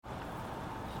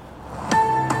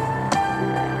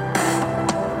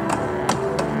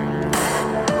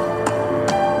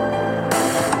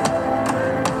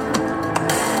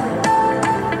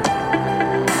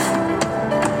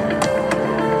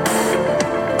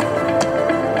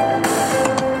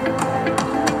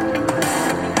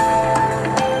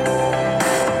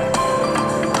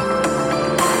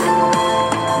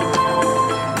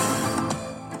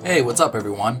Hey, what's up,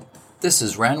 everyone? This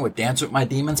is Ren with Dance with My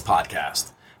Demons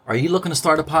podcast. Are you looking to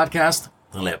start a podcast?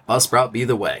 Then let Buzzsprout be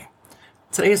the way.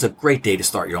 Today is a great day to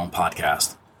start your own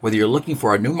podcast. Whether you're looking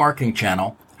for a new marketing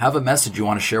channel, have a message you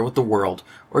want to share with the world,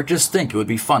 or just think it would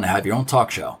be fun to have your own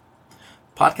talk show.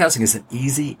 Podcasting is an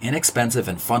easy, inexpensive,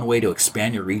 and fun way to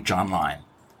expand your reach online.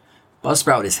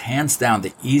 Buzzsprout is hands down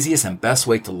the easiest and best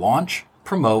way to launch,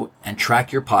 promote, and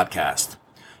track your podcast.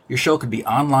 Your show could be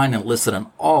online and listed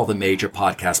on all the major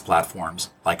podcast platforms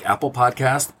like Apple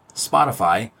Podcast,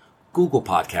 Spotify, Google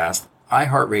Podcast,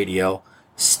 iHeartRadio,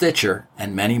 Stitcher,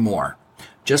 and many more,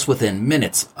 just within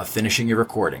minutes of finishing your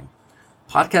recording.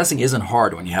 Podcasting isn't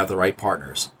hard when you have the right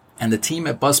partners, and the team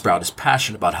at Buzzsprout is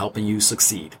passionate about helping you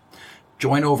succeed.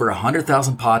 Join over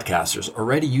 100,000 podcasters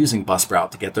already using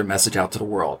Buzzsprout to get their message out to the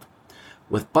world.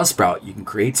 With Buzzsprout, you can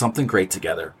create something great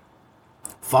together.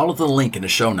 Follow the link in the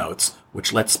show notes,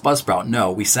 which lets Buzzsprout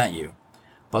know we sent you.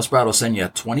 Buzzsprout will send you a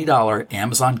 $20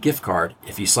 Amazon gift card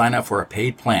if you sign up for a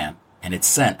paid plan, and it's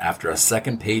sent after a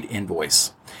second paid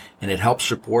invoice. And it helps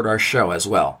support our show as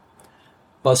well.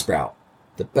 Buzzsprout,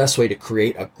 the best way to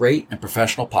create a great and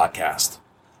professional podcast.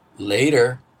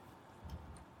 Later.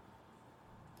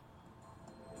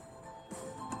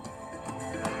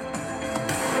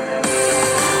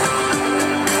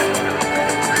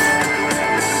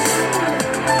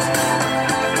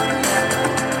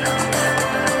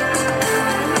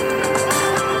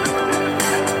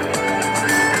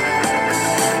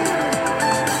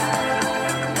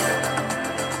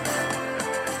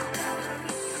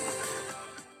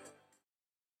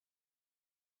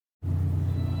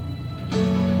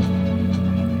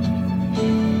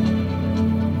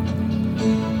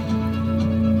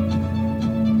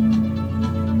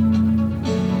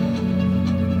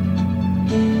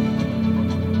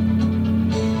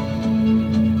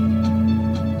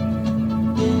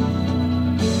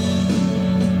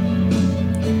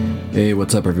 Hey,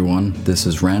 what's up, everyone? This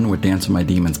is Ren with Dance with My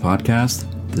Demons podcast.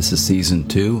 This is season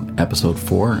 2, episode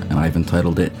 4, and I've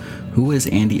entitled it, Who is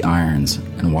Andy Irons,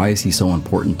 and why is he so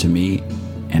important to me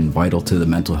and vital to the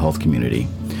mental health community?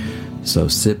 So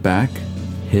sit back,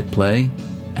 hit play,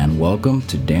 and welcome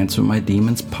to Dance with My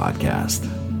Demons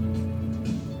podcast.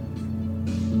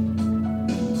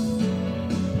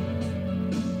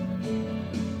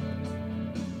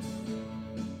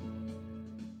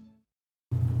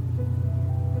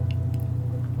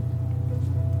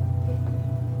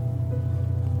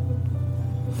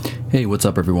 Hey, what's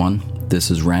up, everyone? This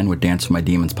is Ren with Dance with My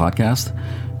Demons podcast,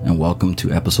 and welcome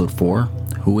to episode 4,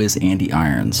 Who is Andy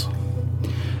Irons?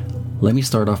 Let me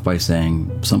start off by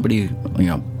saying, somebody,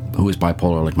 who is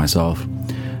bipolar like myself,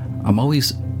 I'm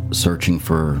always searching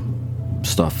for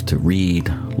stuff to read,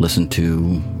 listen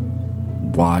to,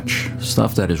 watch,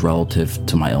 stuff that is relative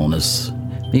to my illness,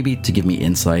 maybe to give me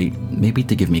insight, maybe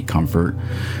to give me comfort,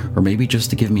 or maybe just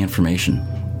to give me information.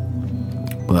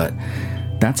 But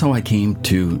that's how I came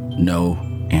to know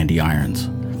Andy Irons.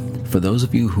 For those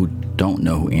of you who don't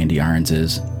know who Andy Irons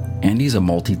is, Andy's a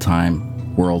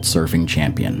multi-time world surfing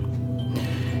champion.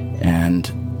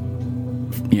 And,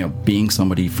 being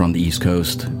somebody from the East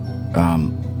Coast,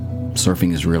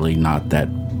 surfing is really not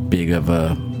that big of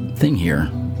a thing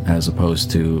here, as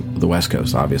opposed to the West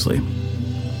Coast, obviously.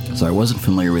 So I wasn't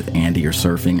familiar with Andy or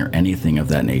surfing or anything of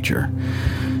that nature.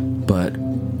 But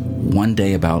one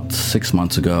day about 6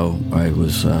 months ago, I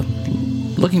was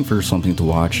looking for something to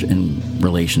watch in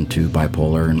relation to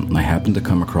bipolar, and I happened to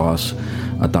come across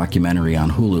a documentary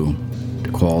on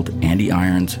Hulu called Andy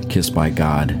Irons, Kissed by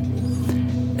God.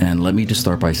 And let me just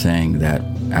start by saying that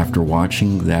after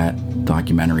watching that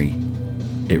documentary,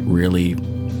 it really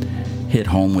hit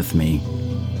home with me,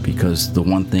 because the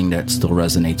one thing that still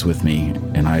resonates with me,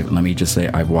 and let me just say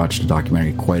I've watched the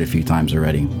documentary quite a few times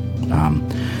already,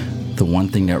 the one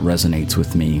thing that resonates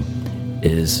with me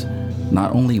is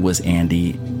not only was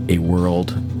Andy a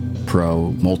world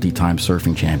pro multi-time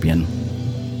surfing champion,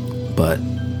 but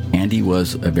Andy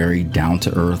was a very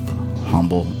down-to-earth,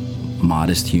 humble,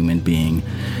 modest human being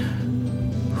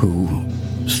who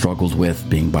struggled with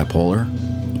being bipolar,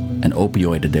 an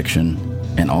opioid addiction,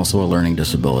 and also a learning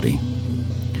disability.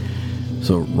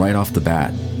 So right off the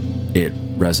bat, it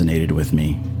resonated with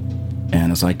me.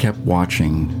 And as I kept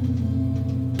watching,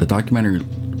 the documentary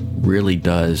really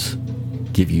does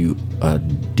give you a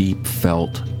deep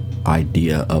felt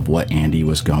idea of what Andy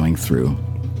was going through.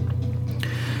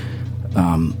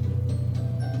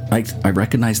 I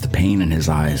recognized the pain in his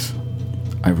eyes.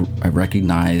 I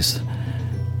recognized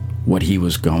what he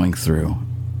was going through.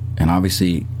 And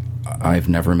obviously, I've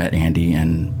never met Andy,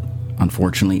 and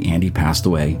unfortunately, Andy passed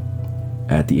away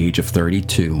at the age of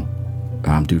 32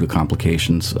 due to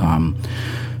complications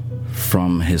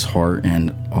from his heart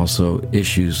and also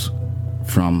issues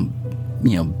from,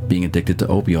 being addicted to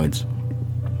opioids.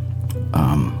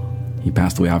 He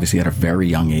passed away obviously at a very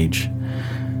young age.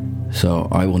 So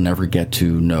I will never get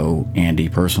to know Andy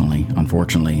personally,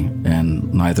 unfortunately,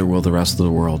 and neither will the rest of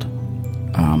the world.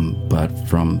 But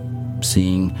from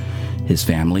seeing his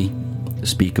family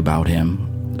speak about him,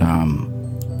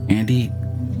 Andy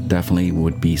definitely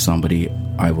would be somebody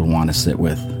I would want to sit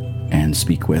with and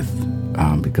speak with,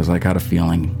 because I got a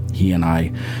feeling he and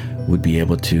I would be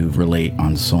able to relate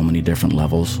on so many different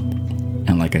levels.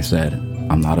 And like I said,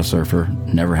 I'm not a surfer,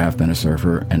 never have been a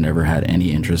surfer, and never had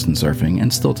any interest in surfing,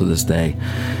 and still to this day,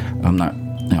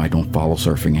 I don't follow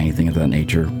surfing, anything of that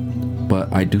nature,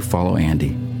 but I do follow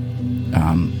Andy,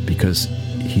 because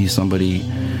he's somebody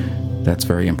that's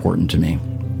very important to me,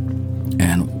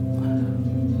 and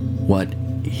what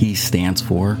he stands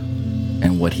for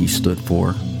and what he stood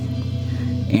for.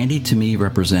 Andy to me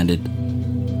represented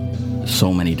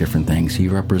so many different things. He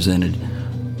represented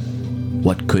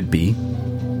what could be.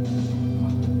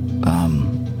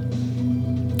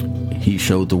 He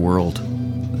showed the world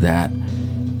that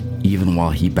even while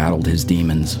he battled his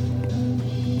demons,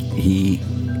 he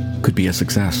could be a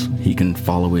success. He can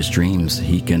follow his dreams.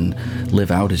 He can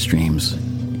live out his dreams.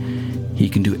 He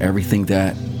can do everything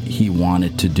that he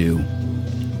wanted to do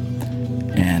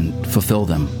and fulfill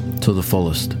them to the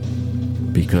fullest,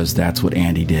 because that's what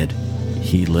Andy did.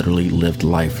 He literally lived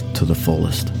life to the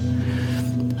fullest.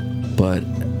 But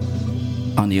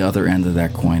on the other end of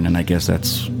that coin, and I guess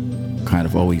that's kind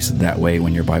of always that way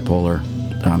when you're bipolar,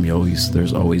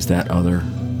 there's always that other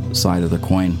side of the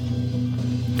coin.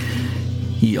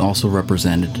 He also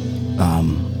represented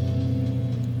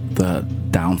the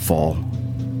downfall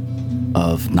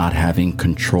of not having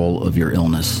control of your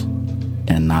illness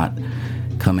and not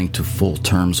coming to full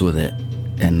terms with it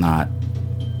and not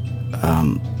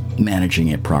managing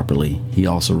it properly. He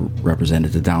also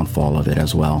represented the downfall of it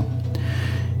as well.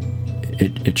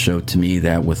 It showed to me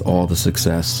that with all the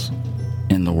success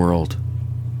in the world,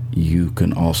 you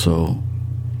can also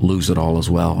lose it all as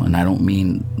well. And I don't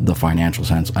mean the financial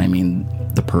sense. I mean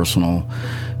the personal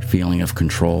feeling of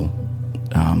control.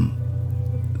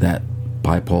 That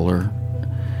bipolar,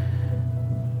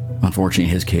 unfortunately in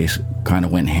his case, kind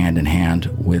of went hand in hand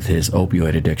with his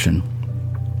opioid addiction.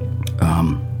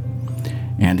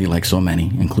 Andy, like so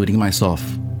many, including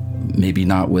myself, maybe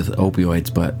not with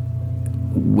opioids, but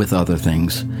with other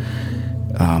things,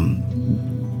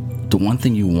 the one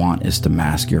thing you want is to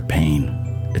mask your pain.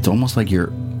 It's almost like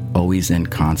you're always in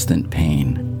constant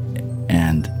pain,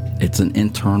 and it's an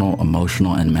internal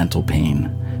emotional and mental pain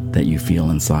that you feel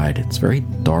inside. It's very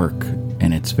dark,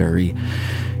 and it's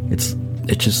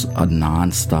just a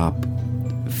non-stop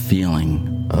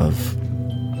feeling of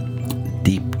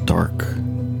deep dark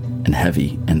and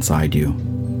heavy inside you,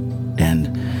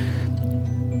 and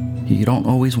you don't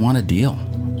always want to deal.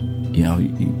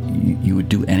 You would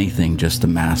do anything just to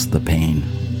mask the pain.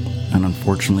 And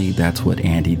unfortunately, that's what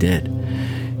Andy did.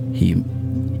 He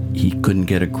couldn't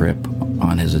get a grip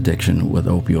on his addiction with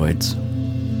opioids.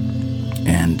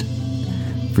 And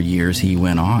for years, he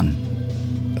went on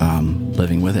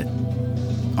living with it.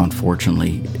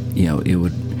 Unfortunately, it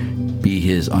would be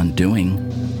his undoing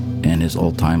and his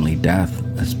untimely death,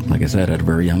 like I said, at a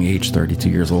very young age, 32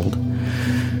 years old.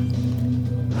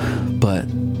 But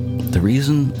the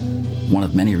reason, one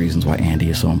of many reasons why Andy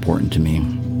is so important to me,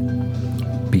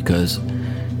 because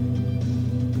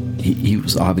he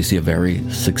was obviously a very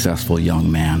successful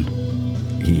young man.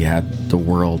 He had the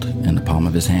world in the palm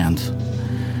of his hands.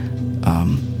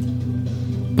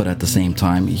 But at the same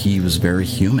time, he was very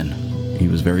human. He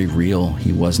was very real.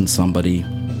 He wasn't somebody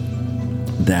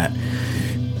that,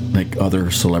 like other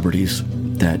celebrities,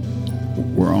 that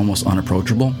were almost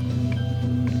unapproachable.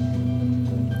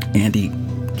 Andy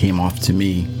came off to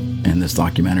me in this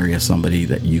documentary as somebody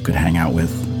that you could hang out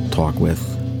with, talk with,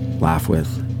 laugh with,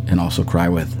 and also cry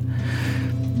with.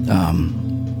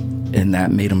 And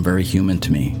that made him very human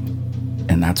to me.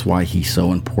 And that's why he's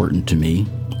so important to me.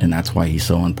 And that's why he's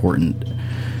so important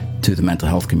to the mental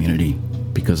health community.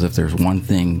 Because if there's one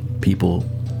thing people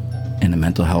in the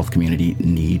mental health community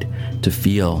need to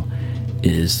feel,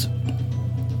 is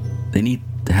they need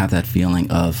to have that feeling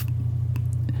of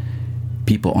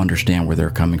people understand where they're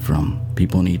coming from.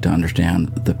 People need to understand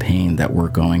the pain that we're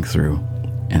going through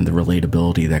and the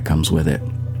relatability that comes with it.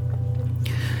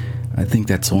 I think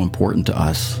that's so important to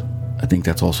us. I think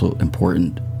that's also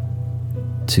important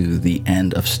to the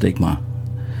end of stigma.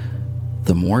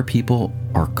 The more people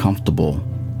are comfortable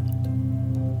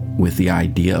with the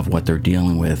idea of what they're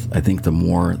dealing with, I think the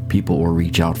more people will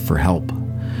reach out for help.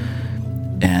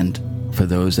 And for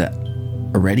those that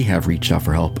already have reached out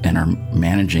for help and are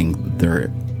managing their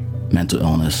mental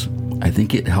illness, I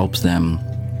think it helps them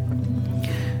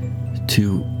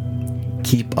to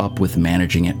keep up with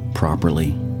managing it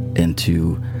properly and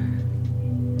to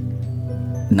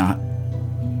not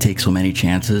take so many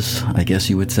chances, I guess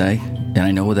you would say. And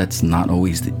I know that's not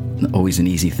always an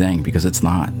easy thing, because it's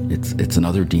not. It's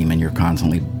another demon you're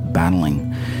constantly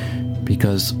battling,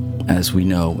 because as we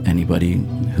know, anybody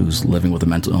who's living with a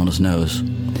mental illness knows,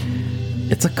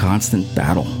 it's a constant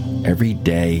battle. Every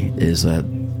day is a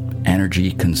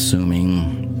energy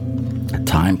consuming,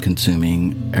 time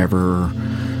consuming, ever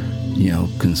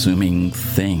consuming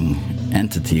thing,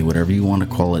 entity, whatever you want to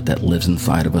call it, that lives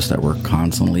inside of us that we're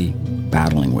constantly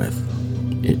battling with.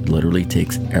 It literally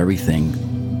takes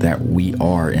everything that we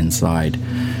are inside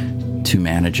to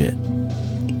manage it.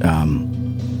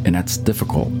 And that's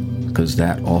difficult, because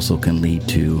that also can lead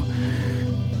to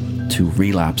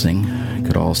relapsing. It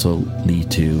could also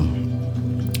lead to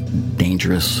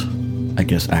dangerous, I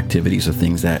guess, activities or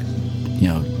things that,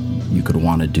 you could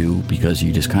want to do, because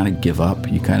you just kind of give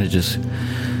up. You kind of just,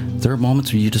 there are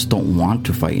moments where you just don't want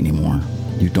to fight anymore.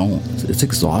 You don't. It's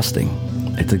exhausting.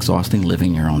 It's exhausting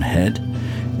living in your own head.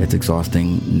 It's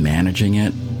exhausting managing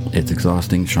it. It's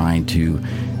exhausting trying to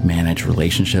manage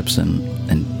relationships and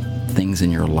things in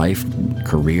your life,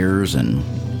 careers, and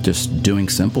just doing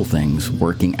simple things,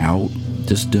 working out,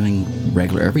 just doing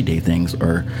regular everyday things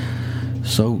are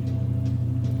so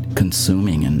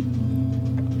consuming and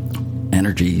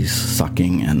energy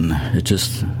sucking, and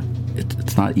it's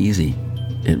not easy.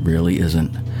 It really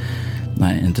isn't.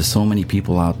 And to so many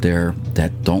people out there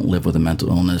that don't live with a mental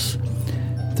illness,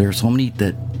 there are so many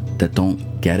that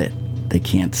don't get it. They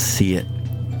can't see it.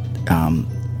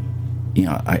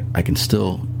 I can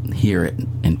still hear it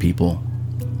in people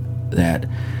that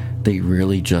they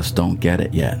really just don't get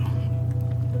it yet.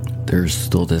 There's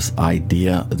still this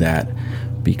idea that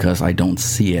because I don't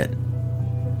see it,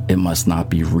 it must not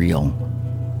be real,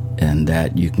 and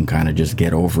that you can kind of just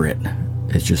get over it.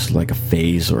 It's just like a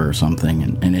phase or something,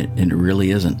 and it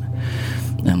really isn't.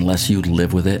 Unless you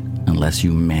live with it, unless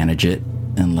you manage it,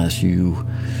 unless you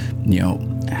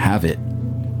have it,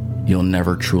 you'll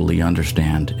never truly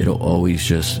understand. It'll always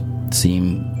just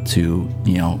seem to,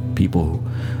 people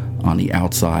on the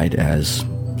outside as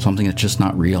something that's just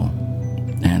not real,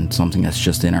 and something that's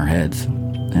just in our heads.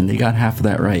 And they got half of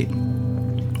that right.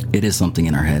 It is something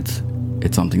in our heads.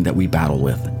 It's something that we battle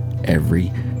with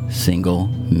every single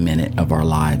minute of our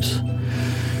lives.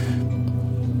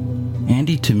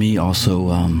 Andy, to me, also,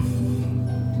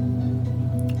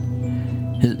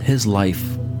 his life,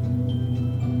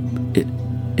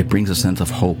 it brings a sense of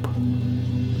hope,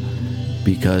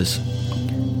 because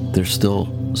there's still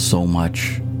so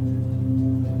much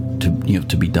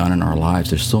to be done in our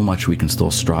lives. There's so much we can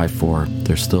still strive for.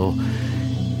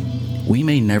 We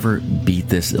may never beat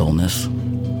this illness,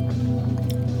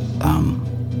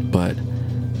 but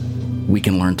we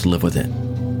can learn to live with it,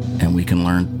 and we can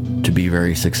learn to be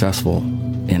very successful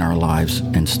in our lives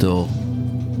and still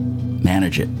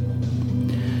manage it.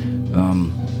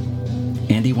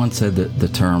 Andy once said that the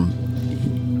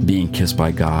term being kissed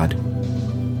by God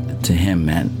to him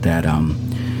meant that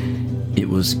it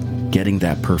was getting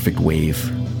that perfect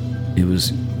wave. It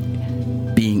was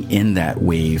being in that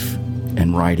wave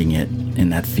and riding it, in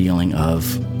that feeling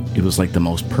of, it was like the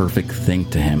most perfect thing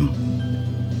to him.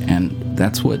 And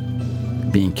that's what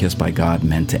being kissed by God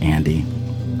meant to Andy.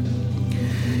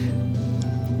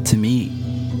 To me,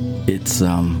 it's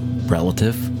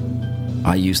relative.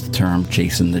 I use the term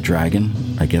chasing the dragon,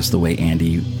 I guess the way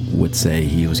Andy would say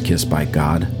he was kissed by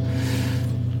God.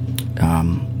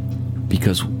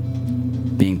 Because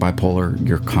being bipolar,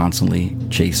 you're constantly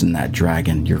chasing that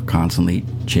dragon. You're constantly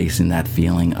chasing that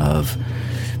feeling of,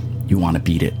 you want to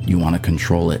beat it. You want to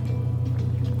control it.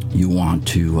 You want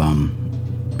to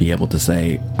be able to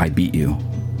say, I beat you.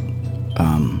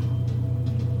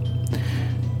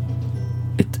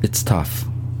 It's tough.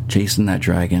 Chasing that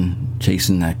dragon,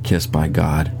 chasing that kiss by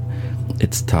God,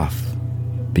 it's tough,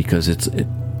 because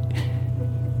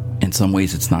in some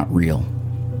ways it's not real.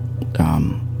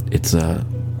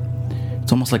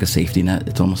 It's almost like a safety net.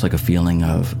 It's almost like a feeling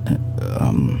of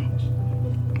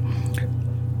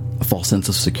a false sense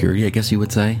of security, I guess you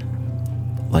would say.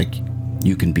 Like,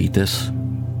 you can beat this,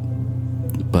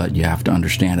 but you have to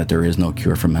understand that there is no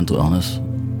cure for mental illness.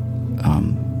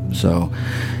 So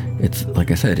it's,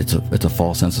 like I said, it's a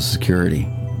false sense of security.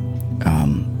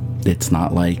 It's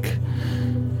not like,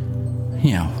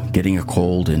 getting a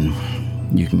cold and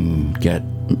you can get,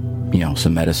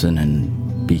 some medicine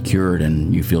and be cured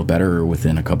and you feel better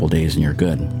within a couple days and you're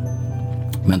good.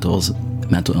 Mental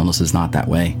Mental illness is not that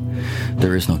way.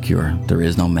 There is no cure. There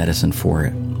is no medicine for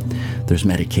it. There's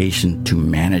medication to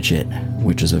manage it,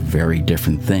 which is a very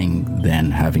different thing than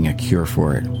having a cure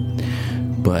for it.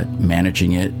 But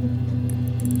managing it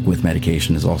with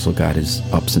medication has also got its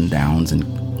ups and downs and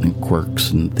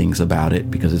quirks and things about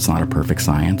it, because it's not a perfect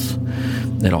science.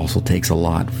 It also takes a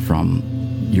lot from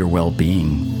your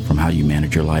well-being, from how you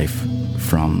manage your life,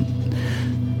 from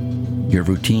your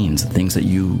routines, things that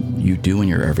you do in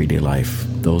your everyday life.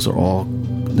 Those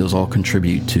all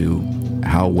contribute to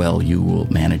how well you will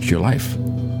manage your life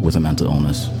with a mental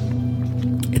illness.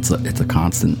 It's a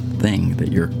constant thing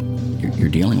that you're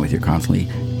dealing with. You're constantly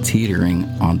teetering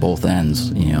on both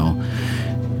ends,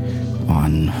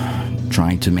 on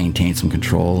trying to maintain some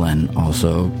control and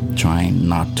also trying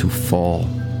not to fall,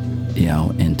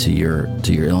 into your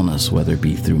illness, whether it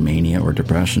be through mania or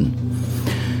depression.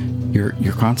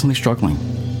 You're constantly struggling.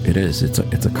 It is. It's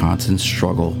a constant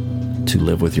struggle to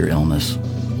live with your illness.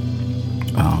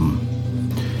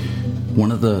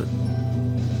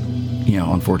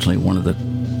 Unfortunately, one of the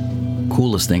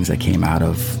coolest things that came out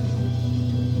of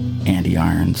Andy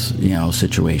Irons,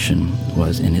 situation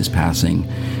was in his passing,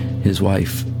 his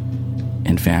wife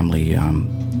and family,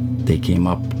 they came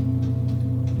up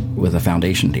with a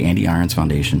foundation, the Andy Irons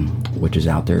Foundation, which is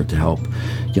out there to help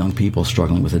young people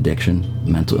struggling with addiction,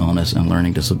 mental illness, and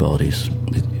learning disabilities.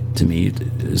 To me, it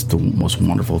is the most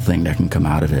wonderful thing that can come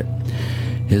out of it.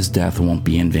 His death won't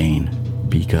be in vain,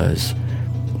 because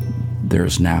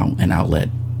there's now an outlet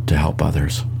to help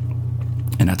others.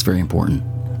 And that's very important,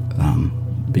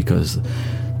 because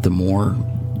the more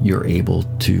you're able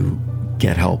to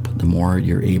get help, the more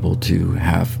you're able to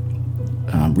have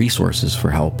resources for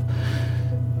help,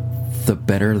 the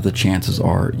better the chances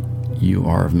are you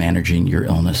are of managing your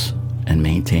illness and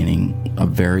maintaining a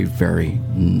very, very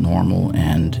normal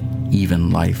and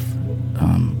even life,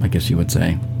 I guess you would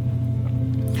say.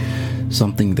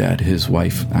 Something that his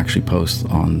wife actually posts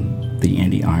on the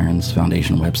Andy Irons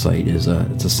Foundation website it's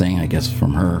a saying, I guess,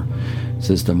 from her. It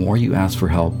says, "The more you ask for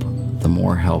help, the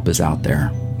more help is out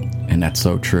there." And that's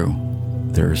so true.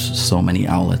 There's so many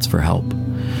outlets for help.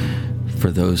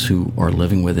 For those who are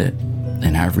living with it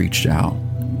and have reached out,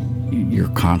 you're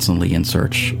constantly in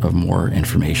search of more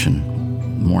information,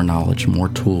 more knowledge, more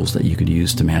tools that you could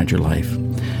use to manage your life.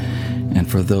 And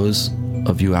for those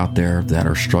of you out there that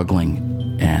are struggling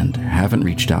and haven't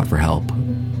reached out for help,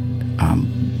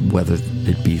 whether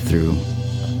it be through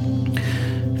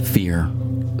fear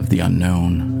of the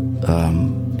unknown,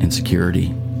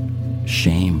 insecurity,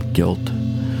 shame, guilt,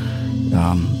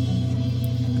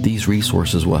 these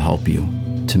resources will help you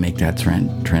to make that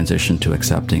transition to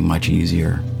accepting much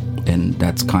easier. And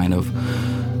that's kind of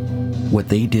what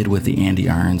they did with the Andy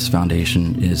Irons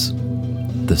Foundation, is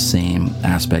the same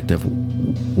aspect of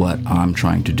what I'm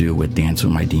trying to do with Dance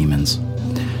With My Demons.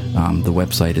 The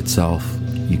website itself,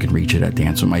 you can reach it at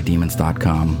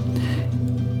dancewithmydemons.com.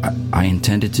 I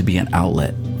intend it to be an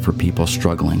outlet for people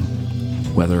struggling,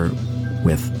 whether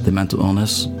with the mental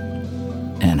illness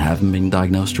and haven't been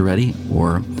diagnosed already,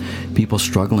 or people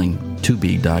struggling to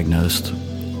be diagnosed,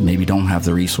 maybe don't have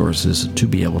the resources to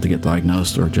be able to get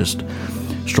diagnosed, or just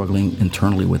struggling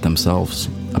internally with themselves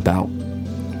about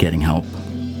getting help.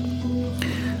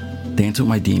 Dance With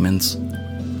My Demons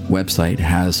website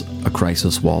has a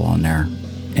crisis wall on there,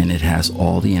 and it has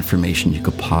all the information you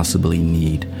could possibly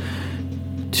need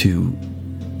to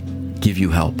give you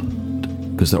help,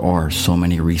 because there are so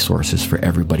many resources for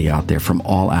everybody out there from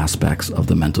all aspects of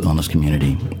the mental illness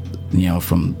community,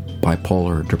 from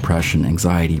bipolar, depression,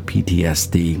 anxiety,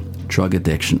 PTSD, drug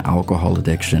addiction, alcohol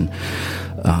addiction,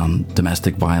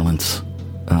 domestic violence,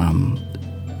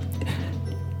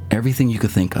 everything you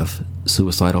could think of,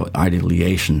 suicidal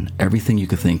ideation, everything you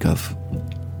could think of.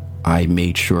 I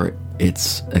made sure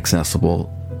it's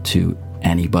accessible to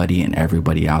anybody and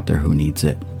everybody out there who needs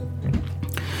it.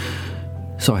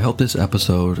 So I hope this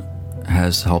episode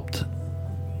has helped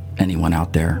anyone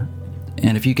out there.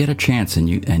 And if you get a chance and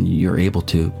you're able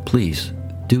to, please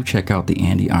do check out the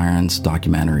Andy Irons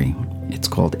documentary. It's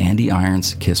called Andy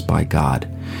Irons Kissed by God.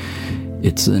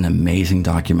 It's an amazing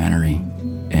documentary,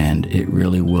 and it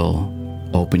really will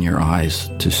open your eyes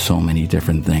to so many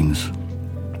different things.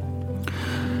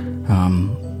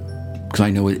 Because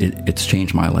I know it's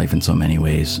changed my life in so many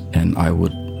ways, and I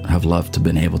would have loved to have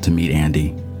been able to meet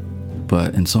Andy.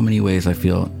 But in so many ways, I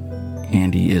feel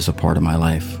Andy is a part of my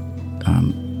life.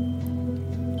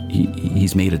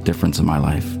 He's made a difference in my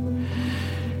life.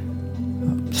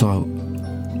 So,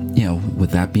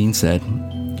 with that being said,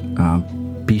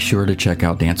 be sure to check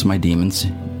out Dance With My Demons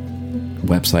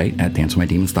website at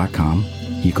dancewithmydemons.com.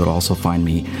 You could also find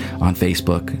me on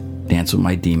Facebook, Dance with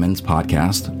My Demons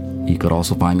podcast. You could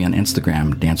also find me on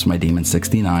Instagram, Dance with My Demons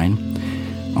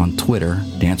 69, on Twitter,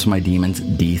 Dance with My Demons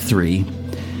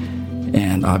D3,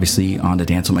 and obviously on the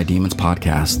Dance with My Demons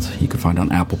podcast. You can find it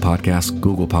on Apple Podcasts,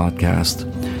 Google Podcasts,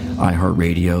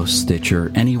 iHeartRadio,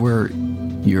 Stitcher, anywhere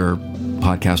your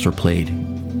podcasts are played,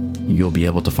 you'll be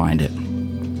able to find it.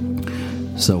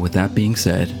 So with that being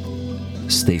said,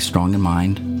 stay strong in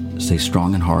mind, stay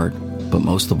strong in heart, but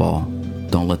most of all,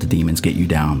 don't let the demons get you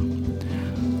down.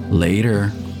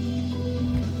 Later.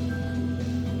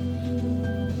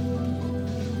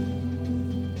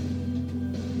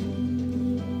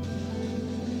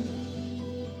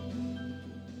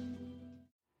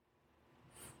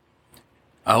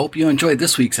 I hope you enjoyed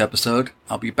this week's episode.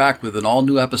 I'll be back with an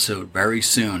all-new episode very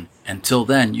soon. Until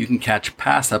then, you can catch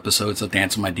past episodes of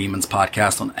Dance with My Demons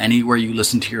podcast on anywhere you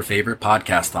listen to your favorite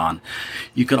podcast on.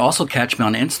 You can also catch me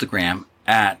on Instagram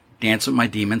at Dance with My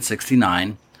Demons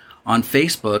 69, on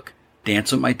Facebook,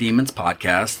 Dance with My Demons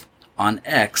podcast, on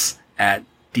X at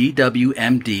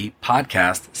DWMD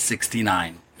podcast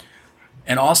 69.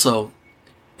 And also,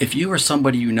 if you or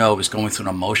somebody you know is going through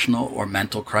an emotional or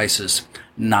mental crisis,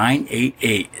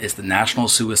 988 is the National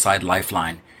Suicide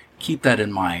Lifeline. Keep that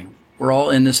in mind. We're all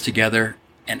in this together,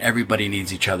 and everybody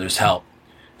needs each other's help.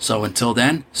 So until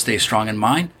then, stay strong in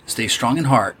mind, stay strong in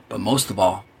heart, but most of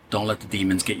all, don't let the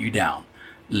demons get you down.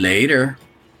 Later.